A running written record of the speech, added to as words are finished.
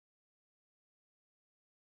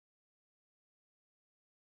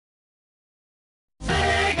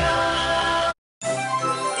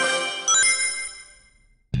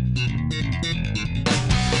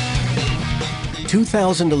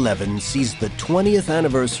2011 sees the 20th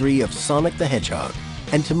anniversary of Sonic the Hedgehog.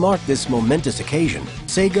 And to mark this momentous occasion,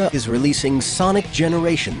 Sega is releasing Sonic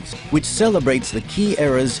Generations, which celebrates the key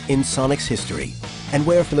eras in Sonic's history, and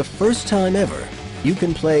where for the first time ever, you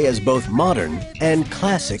can play as both modern and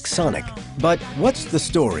classic Sonic. But what's the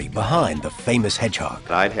story behind the famous hedgehog?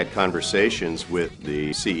 I'd had conversations with the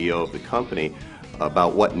CEO of the company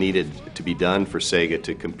about what needed to be done for Sega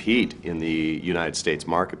to compete in the United States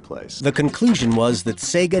marketplace. The conclusion was that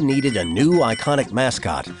Sega needed a new iconic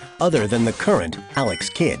mascot other than the current Alex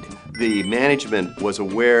Kidd. The management was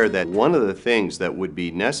aware that one of the things that would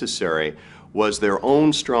be necessary was their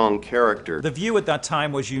own strong character. The view at that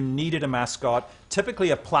time was you needed a mascot,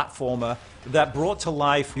 typically a platformer, that brought to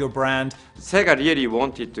life your brand. Sega really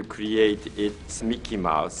wanted to create its Mickey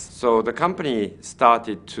Mouse, so the company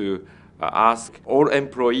started to ask all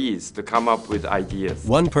employees to come up with ideas.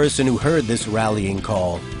 One person who heard this rallying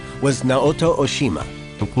call was Naoto Oshima.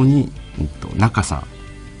 そこに中さ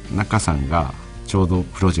んがちょうど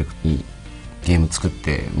プロジェクトにゲーム作っ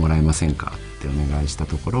てもらえませんかってお願いした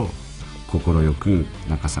ところ、快く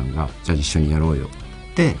中さんがじゃあ一緒にやろうよ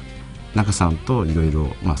って中さんといろい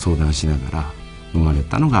ろ相談しながら生まれ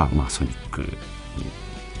たのがソニックにな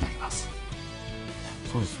ります。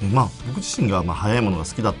そうですね、僕自身が速いものが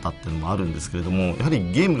好きだったっていうのもあるんですけれども、やは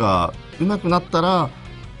りゲームが上手くなったら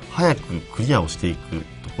早くクリアをしていく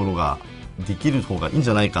ところができる方がいいん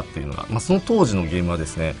じゃないかっていうのが、その当時のゲームはで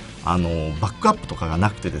すね、バックアップとかがな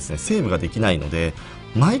くてですね、セーブができないので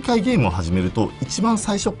毎回ゲームを始めると一番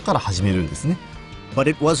最初から始めるんですね。 But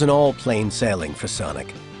it wasn't all plain sailing for Sonic.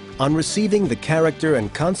 On receiving the character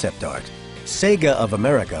and concept art, Sega of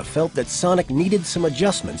America felt that Sonic needed some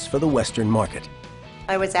adjustments for the Western market.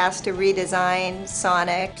 I was asked to redesign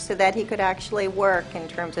Sonic so that he could actually work in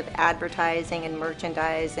terms of advertising and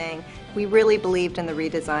merchandising. We really believed in the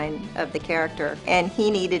redesign of the character, and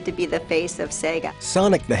he needed to be the face of Sega.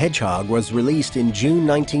 Sonic the Hedgehog was released in June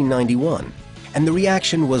 1991, and the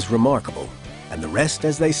reaction was remarkable. And the rest,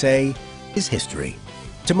 as they say, is history.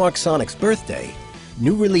 To mark Sonic's birthday,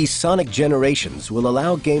 new release Sonic Generations will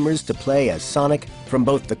allow gamers to play as Sonic from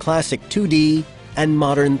both the classic 2D and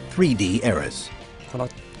modern 3D eras. この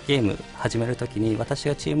ゲーム始めるときに私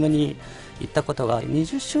がチームに言ったことが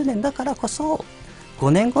20周年だからこそ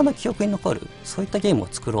5年後の記憶に残るそういったゲームを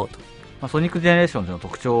作ろうと。ソニックジェネレーションズの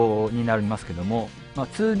特徴になりますけども、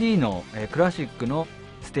2D のクラシックの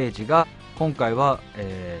ステージが今回は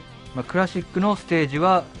クラシックのステージ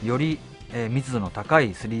はより密度の高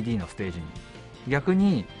い 3D のステージに、逆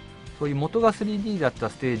にそういう元が 3D だった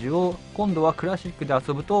ステージを今度はクラシックで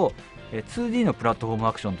遊ぶと2D のプラットフォーム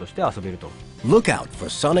アクションとして遊べると。 Look out for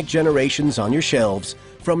Sonic Generations on your shelves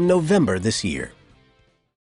from November this year.